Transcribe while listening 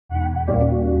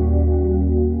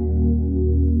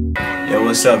Yo,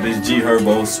 what's up? It's G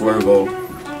Herbo, Swervo.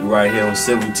 We right here on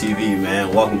Civil TV,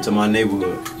 man. Welcome to my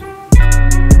neighborhood.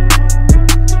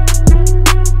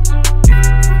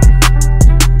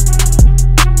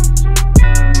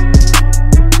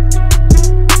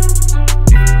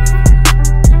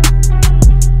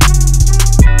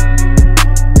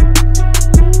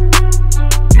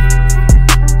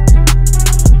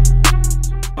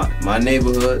 My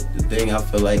neighborhood, the thing I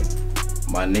feel like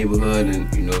my neighborhood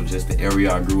and, you know, just the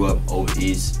area I grew up over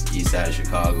east side of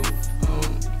Chicago,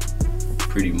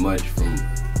 pretty much from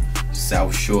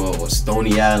South Shore or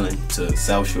Stony Island to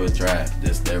South Shore Drive,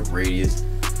 just that radius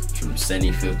from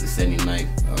 75th to 79th,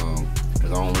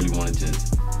 because I don't really want to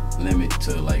just limit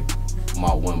to like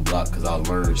my one block, because I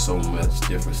learned so much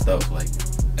different stuff like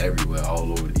everywhere,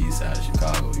 all over the east side of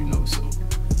Chicago, you know. So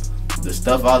the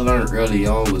stuff I learned early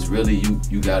on was really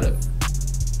you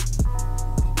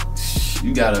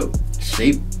gotta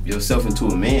shape yourself into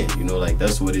a man, you know, like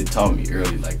that's what it taught me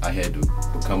early. Like I had to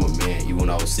become a man. Even when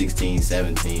I was 16,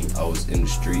 17, I was in the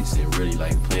streets and really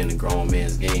like playing the grown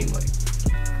man's game. Like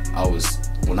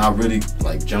when I really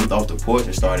like jumped off the porch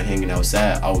and started hanging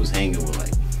outside, I was hanging with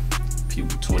like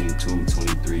people 22,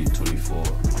 23, 24,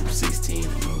 16, you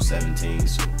know, 17.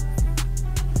 So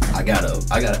I gotta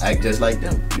act just like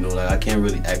them, you know, like I can't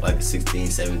really act like a 16,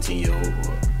 17-year-old,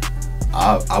 or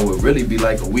I would really be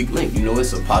like a weak link. You know,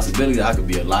 it's a possibility that I could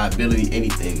be a liability,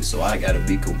 anything. So I gotta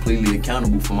be completely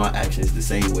accountable for my actions the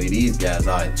same way these guys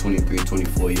are at 23,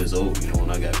 24 years old, you know,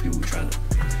 and I got people trying to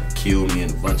kill me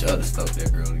and a bunch of other stuff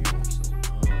that early on. So,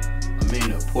 I mean,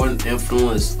 the important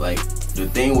influence, like the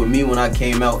thing with me when I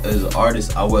came out as an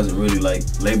artist, I wasn't really like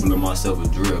labeling myself a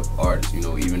drill artist, you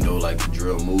know, even though like the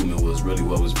drill movement was really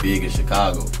what was big in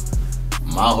Chicago.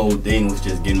 My whole thing was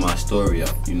just getting my story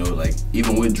out, you know, like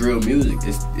even with drill music,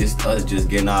 it's us just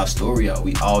getting our story out.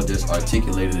 We all just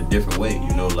articulated a different way,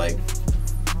 you know, like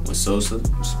when Sosa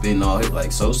was spitting all hit,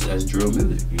 like Sosa, that's drill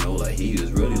music, you know, like he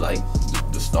is really like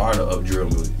the starter of drill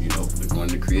music, you know, one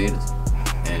of the creators.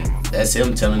 And that's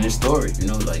him telling his story, you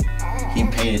know, like he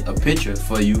painted a picture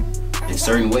for you in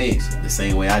certain ways, the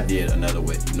same way I did another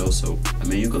way, you know. So I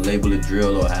mean, you could label it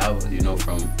drill or however, you know,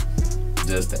 from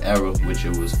just the era which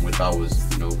I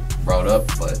was, you know, brought up.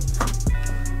 But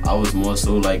I was more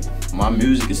so like my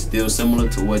music is still similar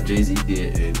to what Jay-Z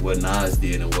did and what Nas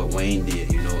did and what Wayne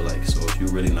did, you know, like, so if you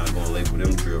really not gonna label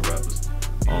them drill rappers,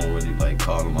 I don't really like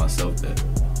calling myself that.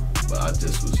 But I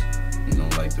just was, you know,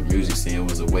 like the music scene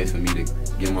was a way for me to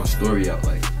get my story out.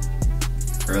 Like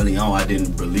early on, I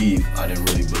didn't really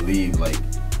believe like,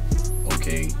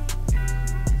 okay,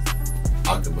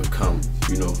 I could become,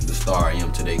 you know, the star I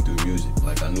am today through music.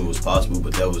 Like I knew it was possible,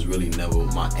 but that was really never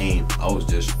my aim. I was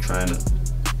just trying to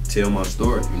tell my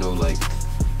story, you know, like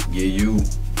give you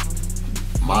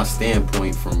my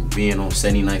standpoint from being on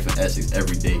 79th and Essex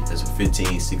every day as a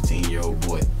 15, 16-year-old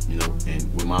boy, you know, and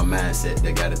with my mindset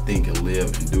that gotta think and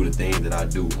live and do the things that I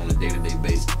do on a day-to-day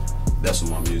basis. That's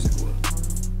what my music was.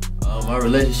 My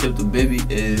relationship to Bibby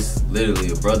is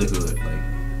literally a brotherhood, like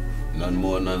nothing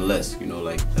more, nothing less, you know,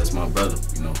 like that's my brother,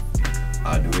 you know.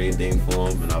 I do anything for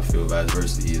him and I feel vice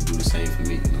versa, he'll do the same for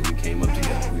me. You know, we came up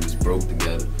together, we was broke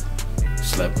together,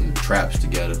 slept in traps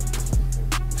together,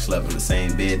 slept in the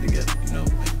same bed together, you know,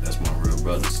 like, that's my real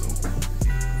brother. So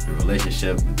the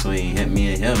relationship between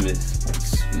me and him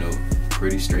is, you know,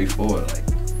 pretty straightforward. Like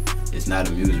it's not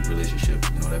a music relationship,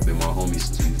 you know, that been my homie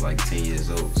since he was like 10 years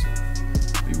old, so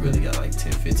we really got like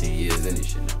 10, 15 years in this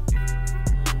shit now.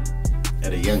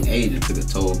 At a young age, it took a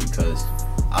toll because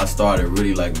I started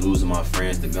really like losing my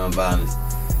friends to gun violence.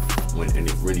 When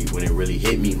it really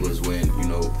hit me was when, you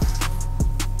know,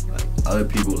 like other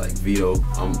people like Vito,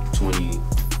 I'm 22,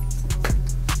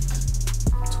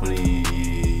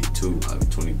 I'll be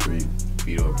 23.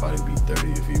 Vito would probably be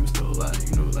 30 if he was still alive,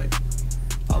 you know, like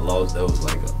that was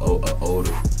like an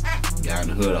older guy in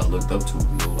the hood I looked up to,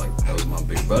 you know, like that was my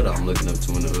big brother I'm looking up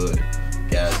to in the hood.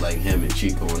 Guys like him and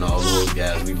Chico and all those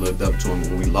guys, we looked up to him.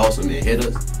 When we lost him, it hit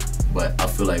us. But I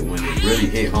feel like when it really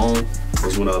hit home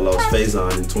was when I lost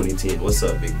Faison in 2010. What's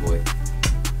up, big boy?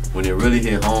 When it really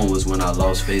hit home was when I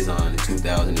lost Faison in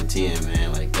 2010,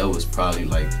 man. Like that was probably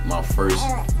like my first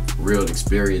real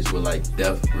experience with like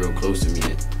death real close to me.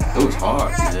 And it was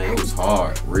hard, man. It was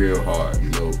hard, real hard, you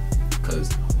know, because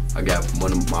I got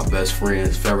one of my best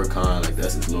friends, Farrakhan, like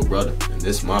that's his little brother. And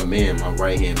this is my man, my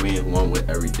right-hand man who I'm with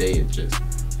every day. And just,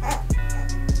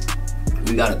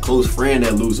 we got a close friend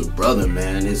that lose a brother,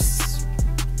 man.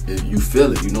 You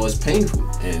feel it, you know, it's painful.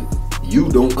 And you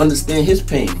don't understand his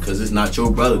pain because it's not your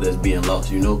brother that's being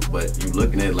lost, you know. But you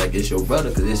looking at it like it's your brother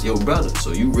because it's your brother.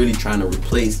 So you really trying to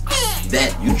replace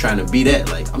that. You trying to be that.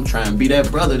 Like, I'm trying to be that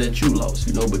brother that you lost,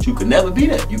 you know, but you could never be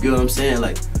that. You get what I'm saying?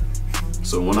 Like,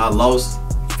 so when I lost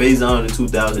Faison in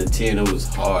 2010, it was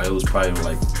hard. It was probably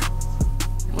like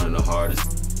one of the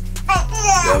hardest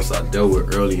deaths I dealt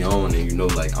with early on. And you know,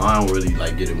 like, I don't really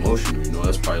like get emotional, you know.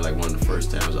 That's probably like one of the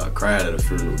first times I cried at a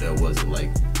funeral that wasn't like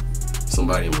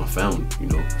somebody in my family, you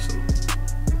know. So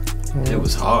it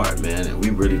was hard, man, and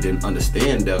we really didn't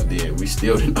understand death then. We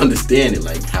still didn't understand it,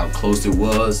 like how close it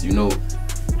was, you know,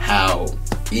 how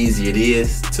easy it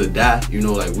is to die, you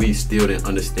know, like we still didn't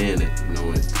understand it, you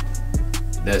know, and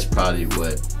that's probably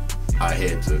what I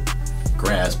had to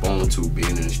grasp onto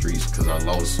being in the streets, because I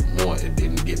lost more, it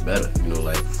didn't get better, you know,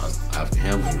 like after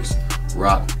him it was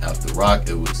Rock, after Rock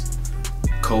it was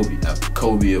Kobe, after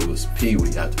Kobe it was Pee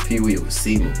Wee, after Pee Wee it was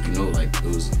Simo, you know, like it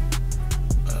was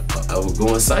a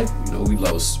going cycle, you know. We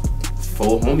lost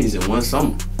 4 homies in one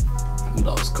summer. We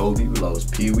lost Kobe, we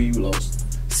lost Pee Wee, we lost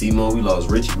Simo, we lost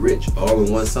Richie Rich, all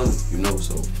in one summer, you know.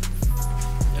 So,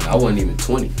 and I wasn't even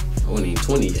 20. I wasn't even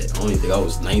 20 yet. I only think I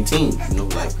was 19, you know,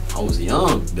 like I was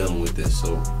young dealing with this.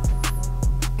 So,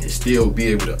 and still be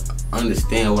able to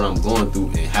understand what I'm going through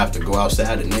and have to go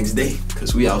outside the next day,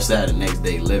 because we outside the next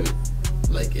day living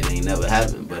like it ain't never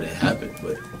happened, but it happened.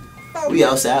 But we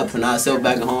outside putting ourselves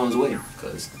back in harm's way,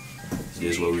 because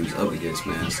is what we was up against,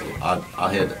 man. So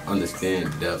I had to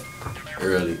understand death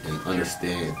early and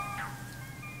understand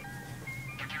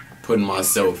putting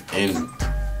myself in,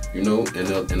 you know,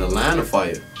 in a line of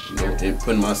fire, you know, and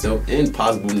putting myself in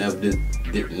possible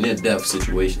near-death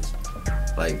situations,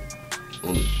 like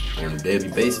on a daily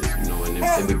basis, you know, and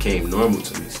it became normal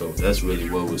to me. So that's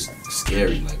really what was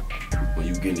scary, like when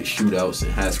you get into shootouts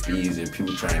and high speeds and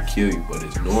people trying to kill you, but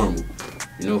it's normal,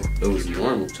 you know. It was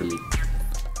normal to me.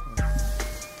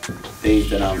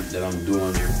 Things that I'm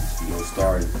doing, you know,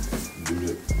 starting to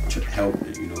do to help,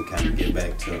 you know, kind of get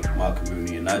back to my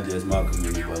community, and not just my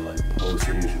community, but like the whole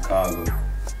city of Chicago.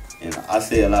 And I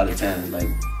say a lot of times, like,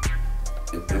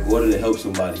 in order to help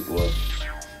somebody or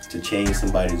to change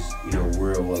somebody's, you know,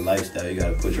 world or lifestyle, you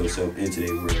gotta put yourself into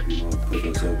their world, you know, put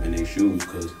yourself in their shoes.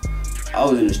 Because I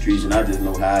was in the streets, and I just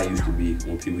know how I used to be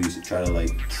when people used to try to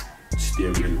like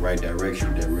steer me in the right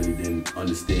direction that really didn't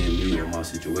understand me or my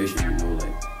situation, you know,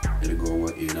 like it'll go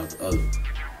one ear and out the other.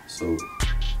 So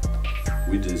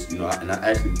we just, you know,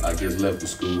 I just left the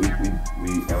school.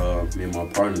 Me and my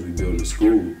partners, we building a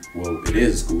school. Well, it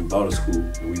is a school. We bought a school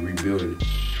and we rebuilt it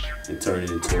and turned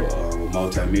it into a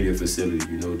multimedia facility,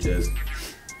 you know, just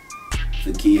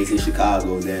for kids in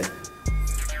Chicago that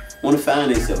want to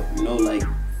find themselves, you know, like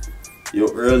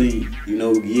your early, you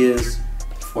know, years,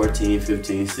 14,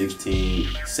 15, 16,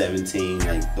 17,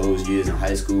 like those years in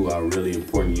high school are really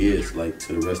important years, like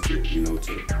to the rest of it, you know,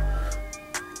 to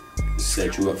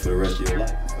set you up for the rest of your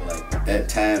life. I feel like that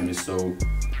time is so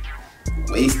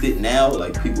wasted now.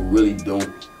 Like people really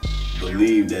don't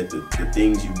believe that the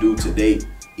things you do today,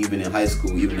 even in high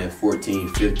school, even at 14,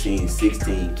 15,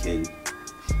 16, can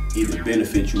either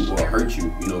benefit you or hurt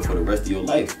you, you know, for the rest of your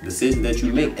life. Decisions that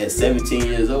you make at 17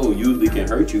 years old usually can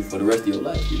hurt you for the rest of your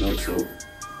life, you know. So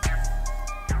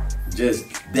just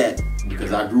that,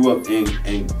 because I grew up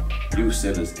in youth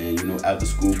centers and, you know, after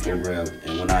school programs,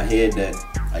 and when I had that,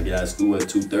 I get out of school at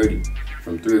 2:30.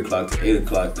 From 3 o'clock to 8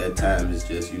 o'clock, that time is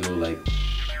just, you know, like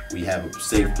we have a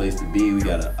safe place to be, we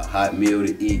got a hot meal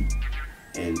to eat,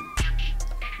 and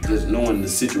just knowing the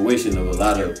situation of a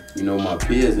lot of, you know, my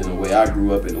peers and the way I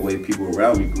grew up and the way people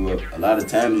around me grew up, a lot of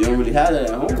times you don't really have that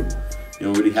at home. You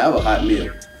don't really have a hot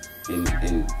meal.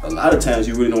 And a lot of times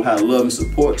you really don't have love and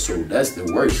support, so that's the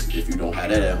worst if you don't have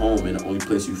that at home, and the only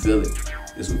place you feel it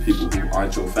is with people who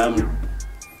aren't your family.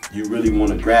 You really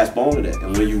want to grasp onto that,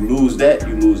 and when you lose that,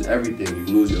 you lose everything. You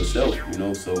lose yourself, you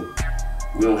know. So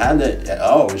we don't have that at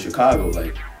all in Chicago.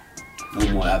 Like, no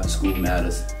more after school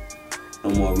matters,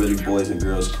 no more really boys and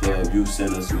girls club, youth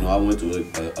centers. You know, I went to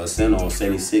a center on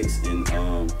 76 in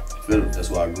Philly. That's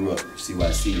where I grew up,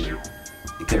 CYC. And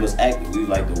it kept us active. We was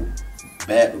like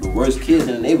the worst kids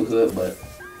in the neighborhood, but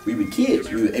we were kids.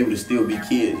 We were able to still be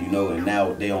kids, you know. And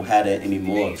now they don't have that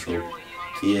anymore. So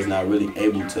kids not really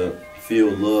able to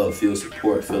feel love, feel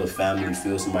support, feel a family,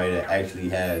 feel somebody that actually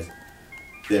has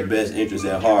their best interests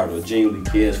at heart, or genuinely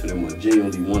cares for them, or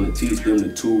genuinely want to teach them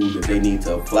the tools that they need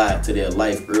to apply to their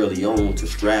life early on to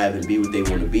strive and be what they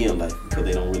want to be in life, because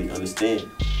they don't really understand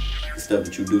the stuff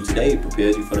that you do today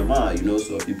prepares you for tomorrow, you know.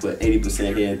 So if you put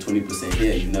 80% here and 20%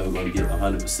 here, you're never going to get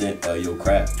 100% of your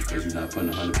craft, because you're not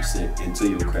putting 100% into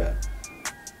your craft.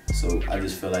 So I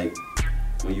just feel like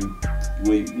when you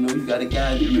know, you gotta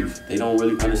guide the youth. They don't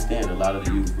really understand. A lot of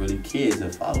the youth really kids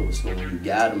and followers. So when you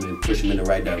guide them and push them in the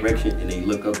right direction, and they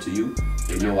look up to you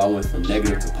they know I went from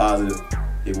negative to positive.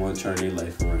 They want to turn their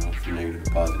life around from negative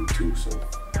to positive too. So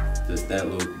just that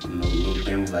little, little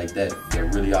things like that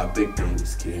really are big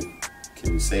things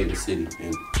can save the city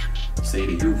and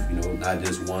save the youth. Not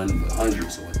just one, but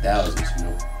hundreds or thousands.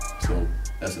 So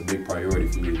that's a big priority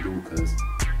for me to do because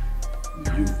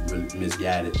the youth really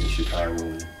misguided in Chicago,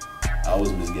 and I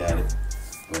was misguided.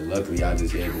 But luckily, I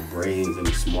just had the brains and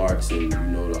the smarts and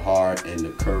the heart and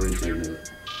the courage and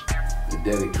the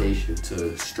dedication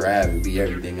to strive and be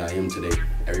everything I am today.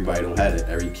 Everybody don't have that.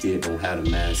 Every kid don't have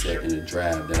the mindset and the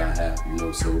drive that I have.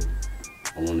 So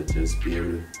I want to just be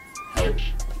able to help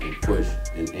and push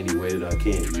in any way that I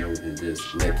can. And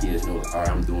just let kids know, like, all right,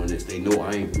 I'm doing this. They know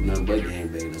I ain't do nothing but game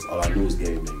banging. That's all I knew was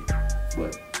game banging.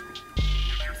 But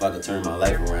if I could turn my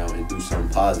life around and do something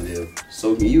positive,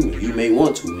 so can you. And you may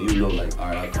want to, and like, all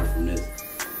right, I come from this.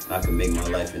 I can make my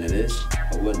life into this.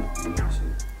 I wouldn't, So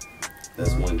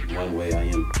that's one way I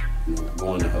am,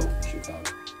 going to help in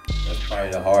Chicago. That's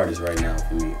probably the hardest right now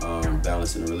for me,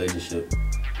 balancing the relationship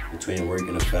between work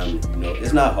and a family.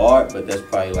 It's not hard, but that's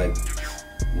probably like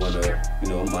one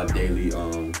of my daily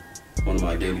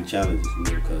challenges.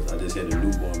 Because I just had a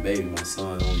newborn baby. My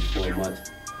son only 4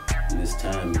 months, and this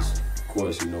time is, of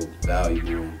course,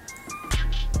 valuable.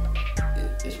 And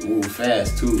it's moving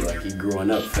fast too. Like, he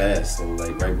growing up fast. So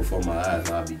like right before my eyes,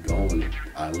 I'll be going. And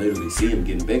I literally see him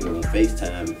getting bigger on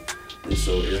FaceTime. And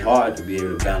so it's hard to be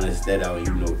able to balance that out.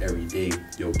 Every day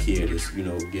your kid is,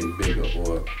 getting bigger,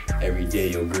 or every day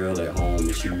your girl at home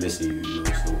and she missing you,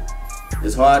 So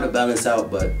it's hard to balance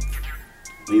out, but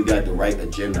when you got the right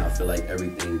agenda, I feel like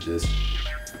everything just,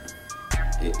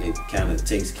 it kind of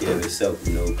takes care of itself,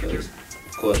 because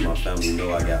of course my family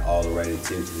know I got all the right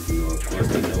intentions, Of course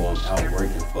they know I'm out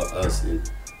working for us, and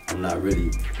I'm not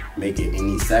really making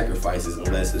any sacrifices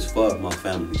unless it's for my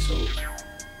family. So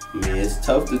it's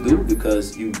tough to do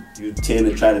because you tend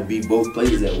to try to be both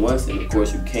places at once, and of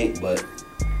course you can't. But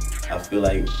I feel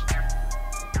like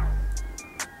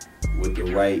with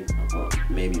the right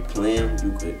maybe plan,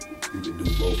 you could do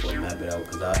both or map it out.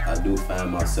 Because I do find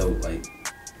myself like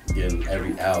getting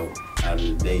every hour out of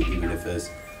the day, even if it's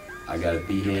I gotta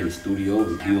be here in the studio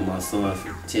and be with my son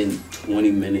for 10,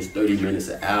 20 minutes, 30 minutes,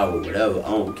 an hour, whatever.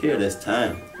 I don't care. That's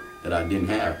time that I didn't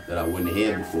have, that I wouldn't have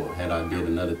had before. Had I did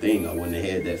another thing, I wouldn't have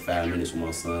had that 5 minutes with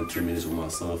my son, 10 minutes with my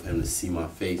son, for him to see my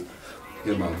face,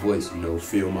 hear my voice,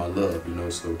 feel my love,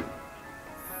 So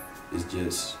it's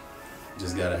just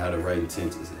gotta have the right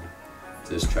intentions and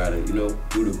just try to,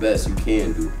 do the best you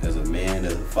can do as a man,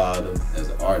 as a father, as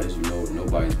an artist.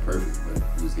 Nobody's perfect, but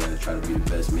you just gotta try to be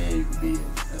the best man you can be,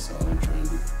 and that's all I'm trying to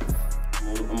do.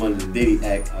 I'm under the Diddy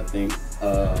Act, I think.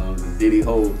 The Diddy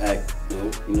Ho Act,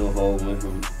 Ho went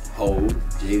from Ho,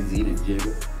 Jay-Z to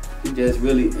Jigga. It just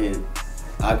really, and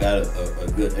I got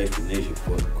a good explanation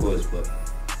for it, of course, but,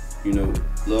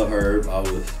 Lil Herb, I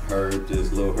was Herb,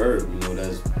 just Lil Herb,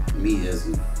 that's me as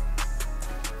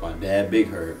my dad, Big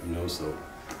Herb, so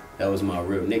that was my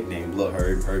real nickname, Lil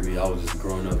Herb, Herbie. I was just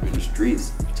growing up in the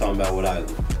streets, talking about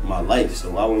my life,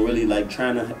 so I wasn't really like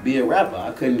trying to be a rapper.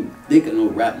 I couldn't think of no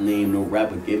rap name, no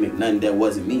rapper gimmick, nothing that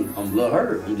wasn't me. I'm Lil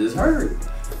Herb, I'm just Herb.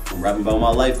 I'm rapping about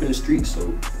my life in the streets, so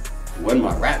it wasn't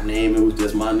my rap name, it was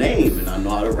just my name, and I know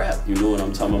how to rap, and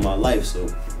I'm talking about my life, so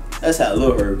that's how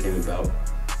Lil Herb came about.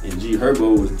 And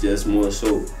Herbo was just more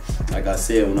so, like I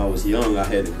said, when I was young, I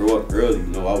had to grow up early.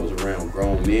 I was around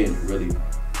grown men, really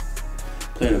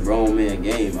playing a grown man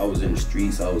game. I was in the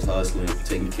streets, I was hustling,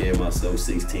 taking care of myself.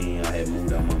 16, I had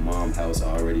moved out of my mom's house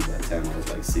already by the time I was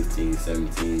like 16,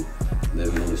 17,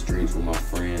 living on the streets with my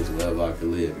friends, wherever I could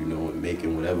live, and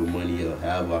making whatever money or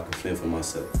however I could fend for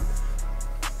myself.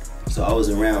 So I was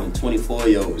around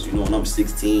 24-year-olds, when I'm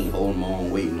 16, holding my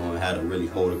own weight, knowing how to really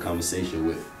hold a conversation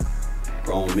with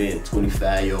grown men,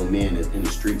 25-year-old men that's in the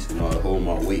streets, how to hold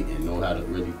my weight and know how to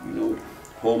really,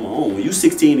 hold my own. When you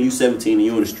 16 and you 17 and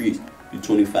you in the streets, you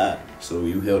 25. So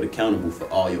you held accountable for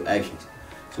all your actions.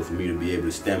 So for me to be able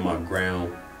to stand my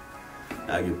ground,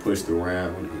 not get pushed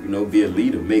around, be a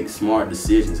leader, make smart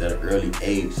decisions at an early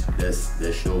age,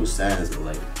 that shows signs of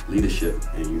like leadership.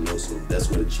 And so that's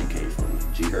where the G came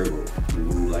from, G Herbo. You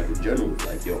move like a general,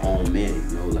 like your own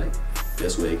man, like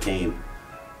that's where it came.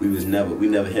 We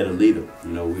never had a leader,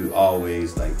 we were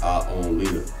always like our own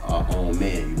leader, our own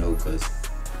man, because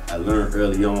I learned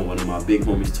early on, one of my big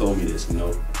homies told me this,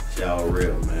 shout out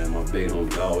real, man, my big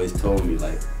homie always told me,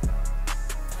 like,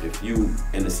 if you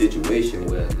in a situation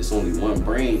where it's only one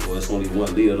brain or it's only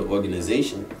one leader of the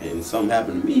organization and something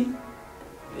happened to me,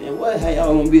 man, how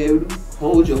y'all gonna be able to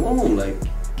hold your own? Like,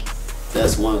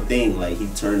 that's one thing, like, he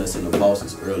turned us into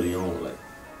bosses early on, like,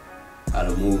 how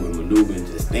to move and maneuver and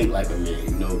just think like a man,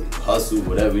 you know, hustle,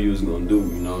 whatever you was gonna do,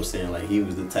 you know what I'm saying? Like, he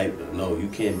was the type of, no, you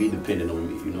can't be dependent on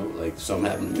me, you know? Like, if something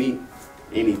happened to me,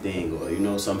 anything, or, you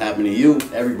know, something happened to you,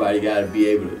 everybody gotta be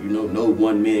able to, you know, no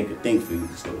one man can think for you.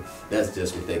 So that's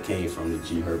just what that came from, the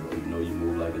G Herbo. You know, you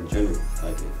move like a general,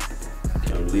 like a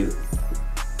young leader.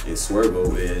 And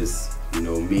Swervo is, you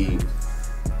know, me.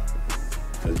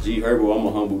 Cause G Herbo, I'm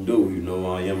a humble dude, you know,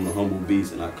 I am a humble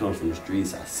beast, and I come from the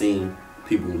streets. I seen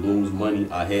people lose money.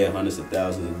 I had hundreds of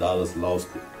thousands of dollars lost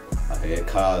it. I had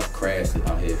cars crashed it.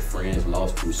 I had friends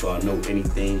lost it. So I know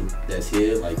anything that's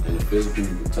here, like in the physical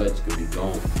you can touch, could be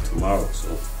gone tomorrow.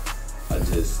 So I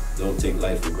just don't take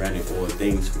life for granted or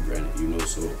things for granted, you know.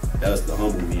 So that's the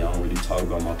humble me. I don't really talk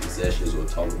about my possessions or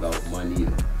talk about money.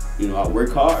 You know, I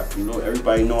work hard. You know,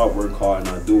 everybody know I work hard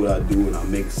and I do what I do and I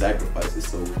make sacrifices.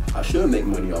 So I should make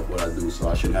money off what I do. So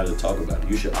I shouldn't have to talk about it.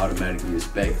 You should automatically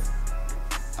respect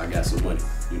I got some money,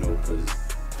 you know, because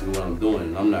do what I'm doing.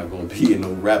 And I'm not going to be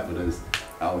no rapper that's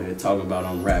out here talking about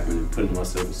I'm rapping and putting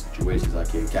myself in situations I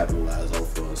can't capitalize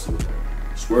off of. So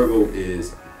Swervo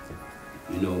is,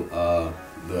 you know,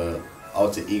 the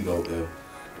alter ego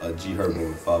of G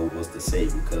Herbo, if I was to say,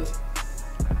 because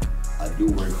I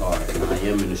do work hard and I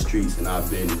am in the streets and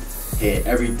I've had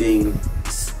everything,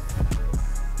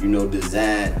 you know,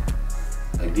 designed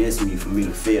against me for me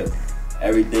to fail.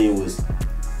 Everything was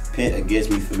pent against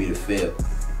me for me to fail.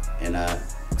 And I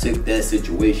took that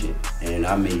situation and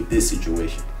I made this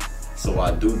situation. So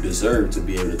I do deserve to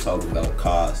be able to talk about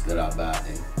cars that I buy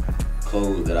and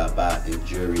clothes that I buy and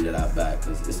jewelry that I buy,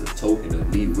 because it's a token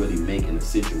of me really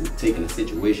taking a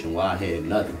situation where I had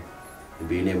nothing and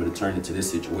being able to turn into this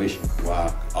situation where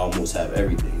I almost have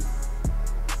everything.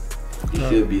 There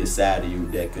should be a side of you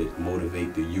that could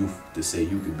motivate the youth to say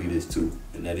you could be this too,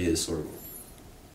 and that is Herbo.